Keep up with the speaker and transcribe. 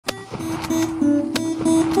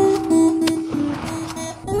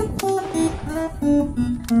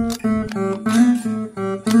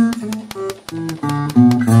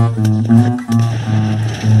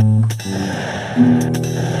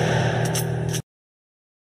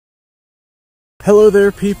Hello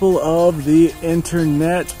there, people of the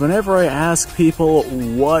internet. Whenever I ask people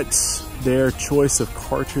what their choice of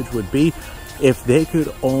cartridge would be if they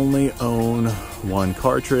could only own one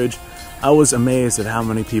cartridge, I was amazed at how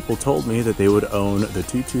many people told me that they would own the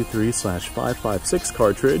 223/556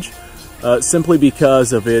 cartridge simply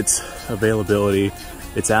because of its availability.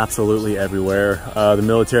 It's absolutely everywhere. The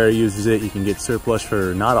military uses it. You can get surplus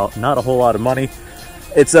for not a whole lot of money.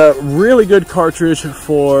 It's a really good cartridge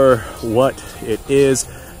for what it is.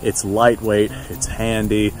 It's lightweight, it's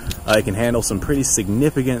handy, it can handle some pretty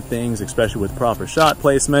significant things, especially with proper shot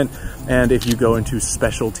placement. And if you go into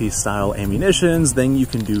specialty style ammunitions, then you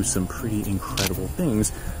can do some pretty incredible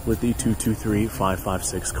things with the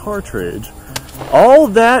 223/556 cartridge. All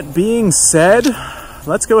that being said,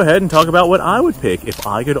 let's go ahead and talk about what I would pick if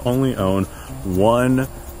I could only own one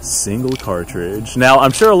single cartridge. Now,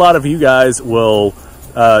 I'm sure a lot of you guys will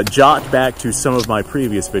jot back to some of my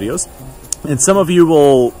previous videos, and some of you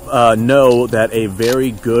will know that a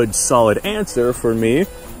very good solid answer for me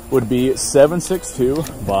would be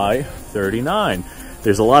 7.62x39.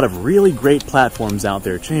 There's a lot of really great platforms out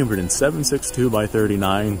there chambered in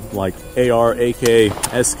 7.62x39, like AR, AK,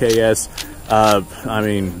 SKS, I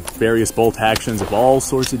mean, various bolt actions of all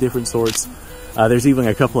sorts of different sorts. There's even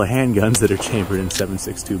a couple of handguns that are chambered in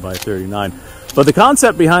 7.62x39. But the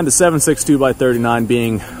concept behind the 7.62x39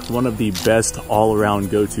 being one of the best all-around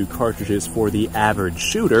go-to cartridges for the average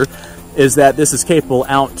shooter is that this is capable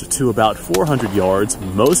out to about 400 yards.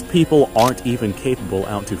 Most people aren't even capable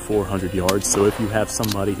out to 400 yards, so if you have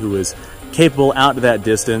somebody who is capable out to that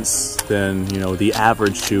distance, then, you know, the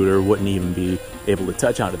average shooter wouldn't even be able to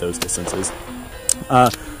touch out to those distances.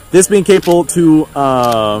 This being capable to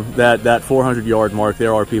that 400 yard mark,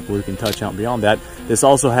 there are people who can touch out beyond that. This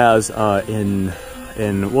also has in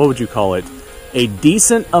what would you call it, a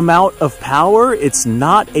decent amount of power. It's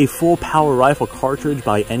not a full power rifle cartridge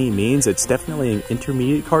by any means. It's definitely an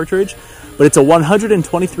intermediate cartridge, but it's a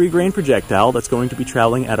 123 grain projectile that's going to be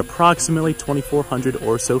traveling at approximately 2,400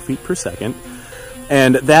 or so feet per second.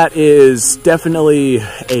 And that is definitely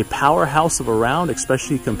a powerhouse of a round,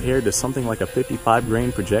 especially compared to something like a 55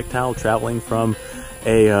 grain projectile traveling from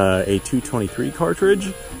a 223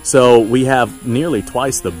 cartridge. So we have nearly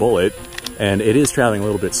twice the bullet, and it is traveling a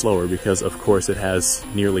little bit slower because, of course, it has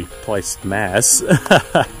nearly twice the mass.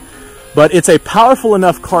 But it's a powerful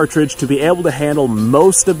enough cartridge to be able to handle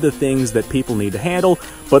most of the things that people need to handle,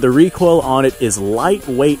 but the recoil on it is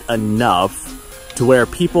lightweight enough to where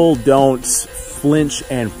people don't flinch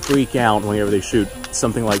and freak out whenever they shoot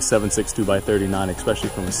something like 7.62x39, especially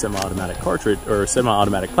from a semi-automatic cartridge or a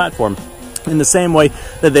semi-automatic platform, in the same way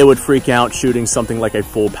that they would freak out shooting something like a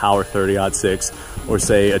full power 30-06 or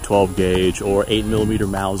say a 12 gauge or 8mm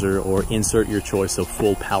Mauser, or insert your choice of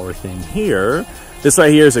full power thing here. This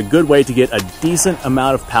right here is a good way to get a decent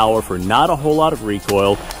amount of power for not a whole lot of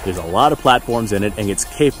recoil. There's a lot of platforms in it, and it's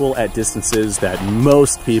capable at distances that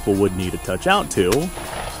most people would need to touch out to.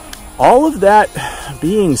 All of that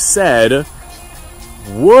being said,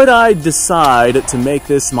 would I decide to make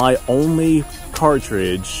this my only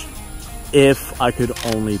cartridge if I could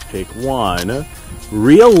only pick one?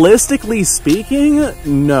 Realistically speaking,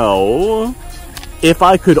 no. If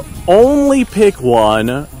I could only pick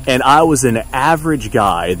one and I was an average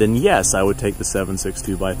guy, then yes, I would take the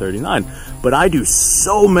 7.62x39. But I do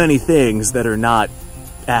so many things that are not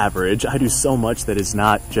average. I do so much that is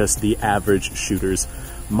not just the average shooter's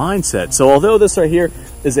mindset. So although this right here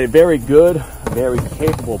is a very good, very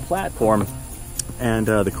capable platform, and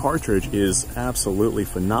the cartridge is absolutely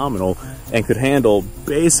phenomenal and could handle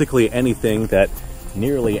basically anything that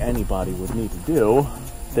nearly anybody would need to do,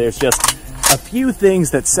 there's just a few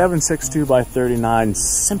things that 7.62x39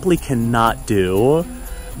 simply cannot do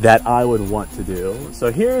that I would want to do. So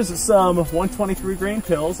here's some 123 grain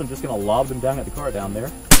pills. I'm just going to lob them down at the car down there.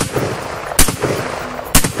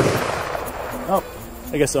 Oh,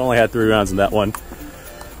 I guess I only had 3 rounds in that one.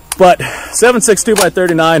 But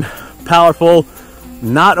 7.62x39, powerful,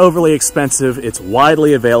 not overly expensive. It's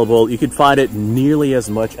widely available. You can find it nearly as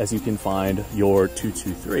much as you can find your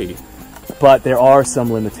 223. But there are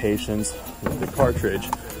some limitations with the cartridge.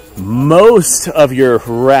 Most of your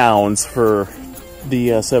rounds for the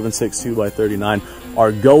 7.62x39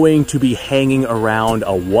 are going to be hanging around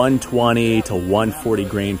a 120 to 140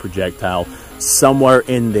 grain projectile. Somewhere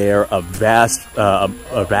in there, a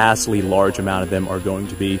vastly large amount of them are going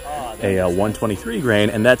to be a 123 grain,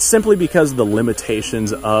 and that's simply because of the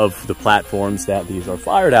limitations of the platforms that these are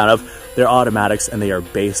fired out of. They're automatics, and they are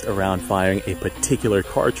based around firing a particular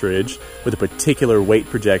cartridge with a particular weight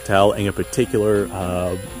projectile and a particular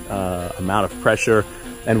amount of pressure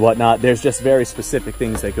and whatnot. There's just very specific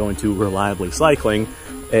things that go into reliably cycling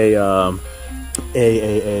a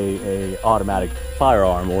automatic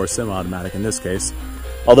firearm, or semi-automatic in this case,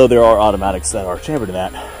 although there are automatics that are chambered in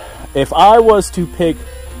that. If I was to pick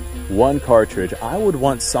one cartridge, I would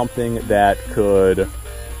want something that could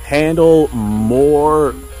handle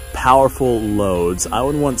more powerful loads. I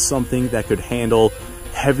would want something that could handle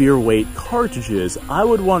heavier weight cartridges. I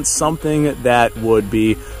would want something that would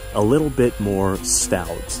be a little bit more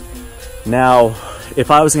stout. Now,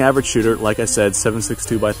 if I was an average shooter, like I said,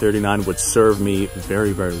 7.62x39 would serve me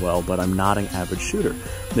very, very well, but I'm not an average shooter.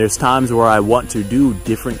 There's times where I want to do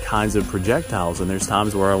different kinds of projectiles, and there's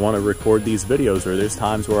times where I want to record these videos, or there's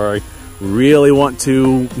times where I really want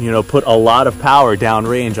to, put a lot of power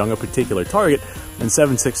downrange on a particular target, and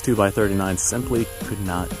 7.62x39 simply could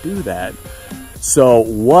not do that. So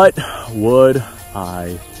what would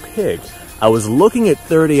I pick? I was looking at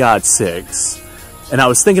 30-06, and I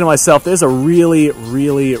was thinking to myself, there's a really,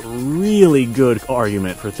 really, really good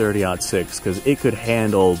argument for 30-06, because it could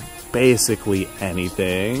handle basically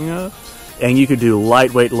anything. And you could do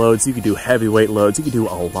lightweight loads, you could do heavyweight loads, you could do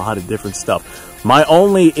a lot of different stuff. My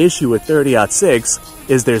only issue with 30-06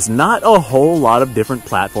 is there's not a whole lot of different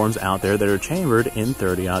platforms out there that are chambered in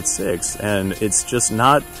 30-06, and it's just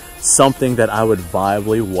not something that I would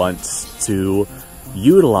viably want to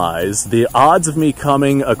utilize. The odds of me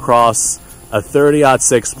coming across a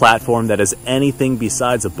 30-06 platform that is anything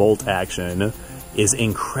besides a bolt action is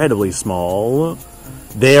incredibly small.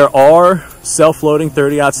 There are self-loading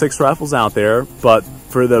 30-06 rifles out there, but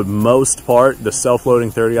for the most part, the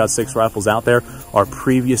self-loading 30-06 rifles out there are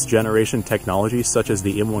previous generation technology, such as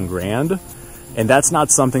the M1 Grand, and that's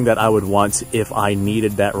not something that I would want if I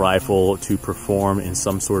needed that rifle to perform in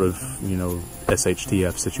some sort of,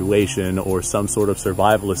 SHTF situation or some sort of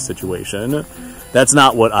survivalist situation. That's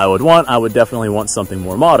not what I would want. I would definitely want something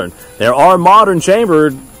more modern. There are modern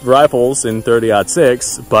chambered rifles in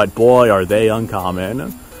 30-06, but boy, are they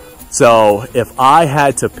uncommon. So if I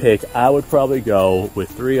had to pick, I would probably go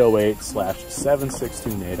with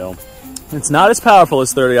 308/7.62 NATO. It's not as powerful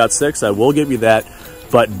as 30-06, I will give you that,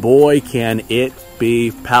 but boy, can it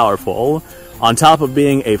be powerful. On top of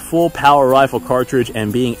being a full power rifle cartridge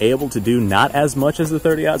and being able to do not as much as the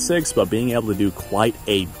 30-06, but being able to do quite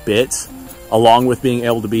a bit, along with being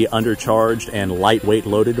able to be undercharged and lightweight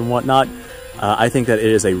loaded and whatnot, I think that it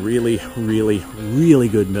is a really, really, really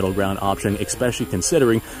good middle ground option, especially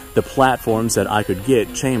considering the platforms that I could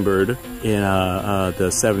get chambered in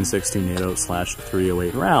the 7.62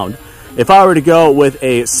 NATO/308 round. If I were to go with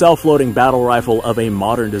a self-loading battle rifle of a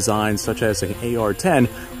modern design, such as an AR-10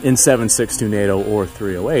 in 7.62 NATO or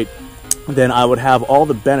 308, then I would have all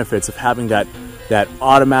the benefits of having that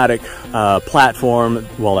automatic platform,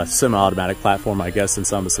 well, that semi-automatic platform, I guess,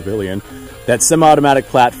 since I'm a civilian, that semi-automatic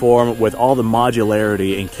platform with all the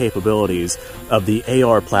modularity and capabilities of the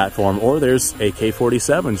AR platform, or there's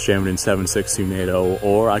AK-47s chambered in 7.62 NATO,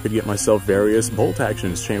 or I could get myself various bolt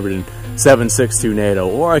actions chambered in 7.62 NATO,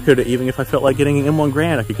 or I could, even if I felt like getting an M1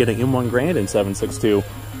 Grand, I could get an M1 Grand in 7.62.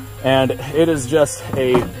 And it is just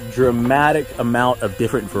a dramatic amount of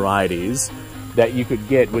different varieties that you could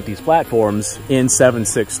get with these platforms in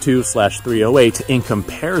 7.62/308 in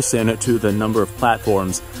comparison to the number of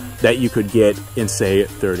platforms that you could get in, say,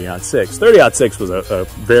 30-06. 30-06 was a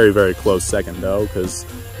very, very close second, though, because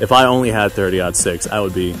if I only had 30-06, I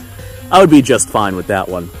would be just fine with that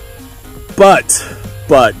one. But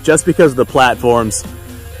just because of the platforms,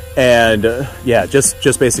 and yeah,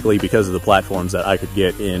 just basically because of the platforms that I could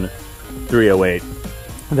get in 308,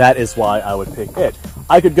 that is why I would pick it.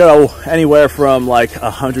 I could go anywhere from like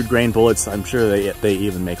 100 grain bullets. I'm sure they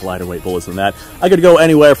even make lighter weight bullets than that. I could go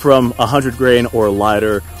anywhere from 100 grain or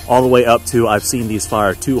lighter all the way up to, I've seen these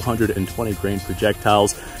fire 220 grain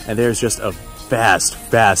projectiles, and there's just a vast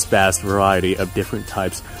variety of different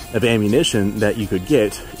types of ammunition that you could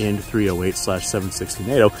get in 308/7.62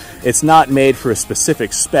 NATO. It's not made for a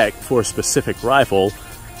specific spec for a specific rifle,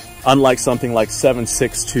 unlike something like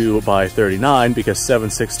 7.62x39, because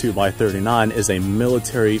 7.62x39 is a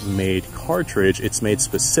military-made cartridge. It's made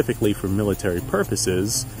specifically for military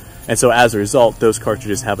purposes, and so as a result, those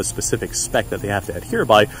cartridges have a specific spec that they have to adhere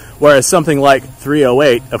by, whereas something like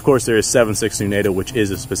 308, of course there is 7.62 NATO, which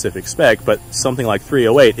is a specific spec, but something like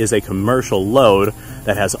 308 is a commercial load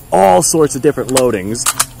that has all sorts of different loadings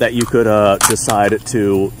that you could decide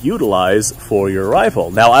to utilize for your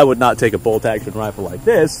rifle. Now, I would not take a bolt-action rifle like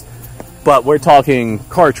this, but we're talking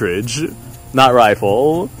cartridge, not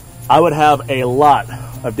rifle. I would have a lot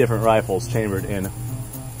of different rifles chambered in...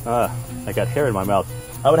 I got hair in my mouth.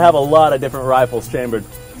 I would have a lot of different rifles chambered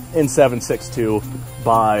in 7.62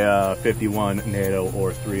 by 51 NATO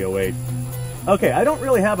or 308. Okay, I don't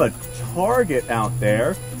really have a target out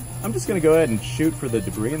there. I'm just going to go ahead and shoot for the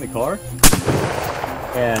debris in the car.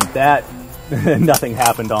 And that, nothing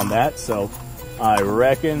happened on that, so I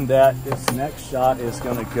reckon that this next shot is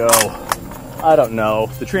going to go, I don't know,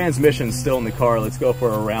 the transmission's still in the car. Let's go for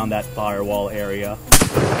around that firewall area.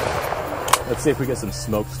 Let's see if we get some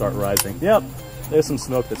smoke start rising. Yep, there's some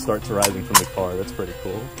smoke that starts rising from the car. That's pretty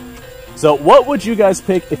cool. So what would you guys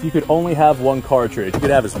pick if you could only have one cartridge? You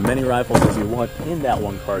could have as many rifles as you want in that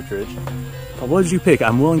one cartridge. What did you pick?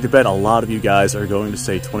 I'm willing to bet a lot of you guys are going to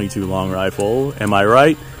say 22 long rifle. Am I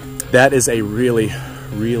right? That is a really,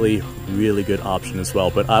 really, really good option as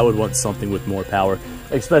well. But I would want something with more power,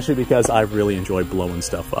 especially because I really enjoy blowing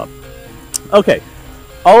stuff up. Okay,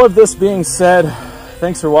 all of this being said,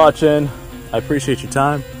 thanks for watching. I appreciate your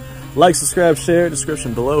time. Like, subscribe, share.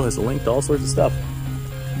 Description below has a link to all sorts of stuff.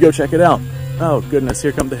 Go check it out. Oh goodness,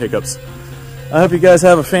 here come the hiccups. I hope you guys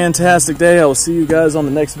have a fantastic day. I will see you guys on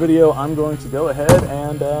the next video. I'm going to go ahead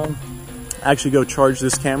and actually go charge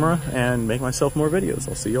this camera and make myself more videos.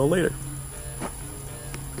 I'll see you all later.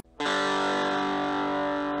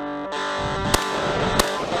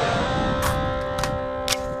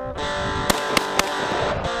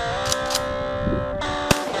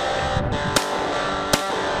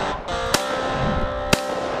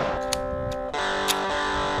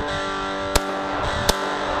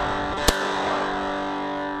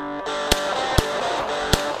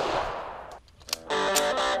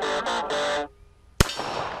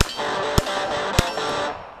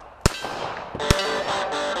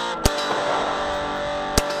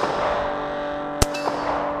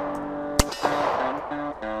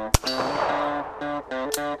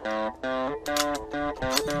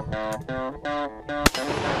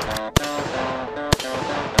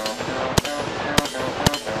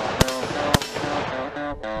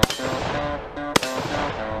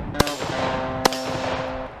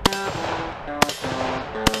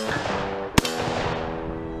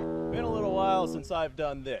 Since I've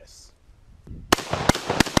done this.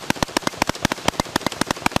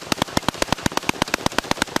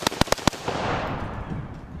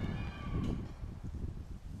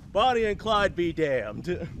 Bonnie and Clyde be damned.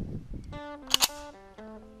 The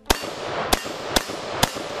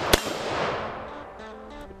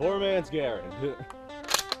poor man's Garen.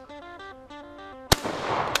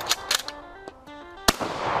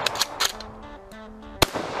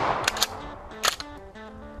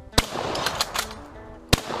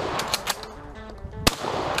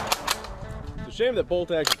 Shame that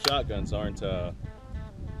bolt-action shotguns aren't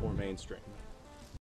more mainstream.